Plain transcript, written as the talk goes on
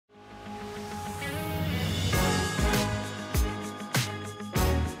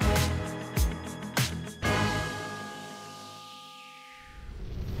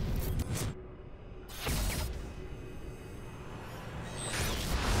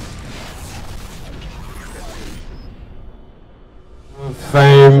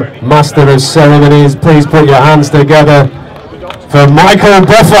Fame, Master of Ceremonies. Please put your hands together for Michael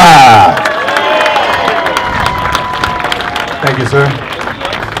Buffer. Thank you, sir.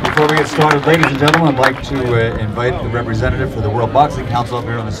 Before we get started, ladies and gentlemen, I'd like to invite the representative for the World Boxing Council up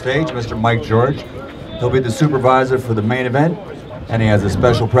here on the stage, Mr. Mike George. He'll be the supervisor for the main event, and he has a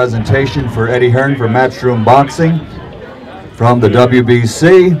special presentation for Eddie Hearn for Matchroom Boxing from the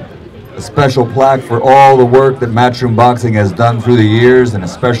WBC. A special plaque for all the work that Matchroom Boxing has done through the years, and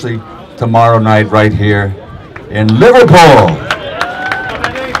especially tomorrow night right here in Liverpool.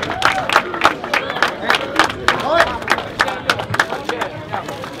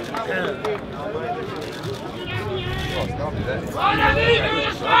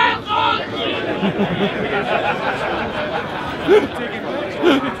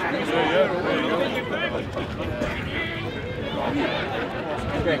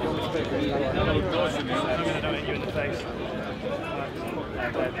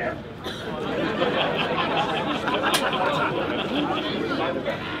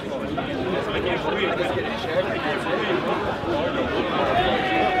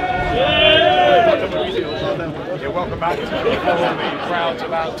 Welcome back to the crowd's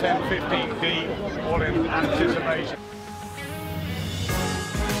about 10-15 deep, all in anticipation.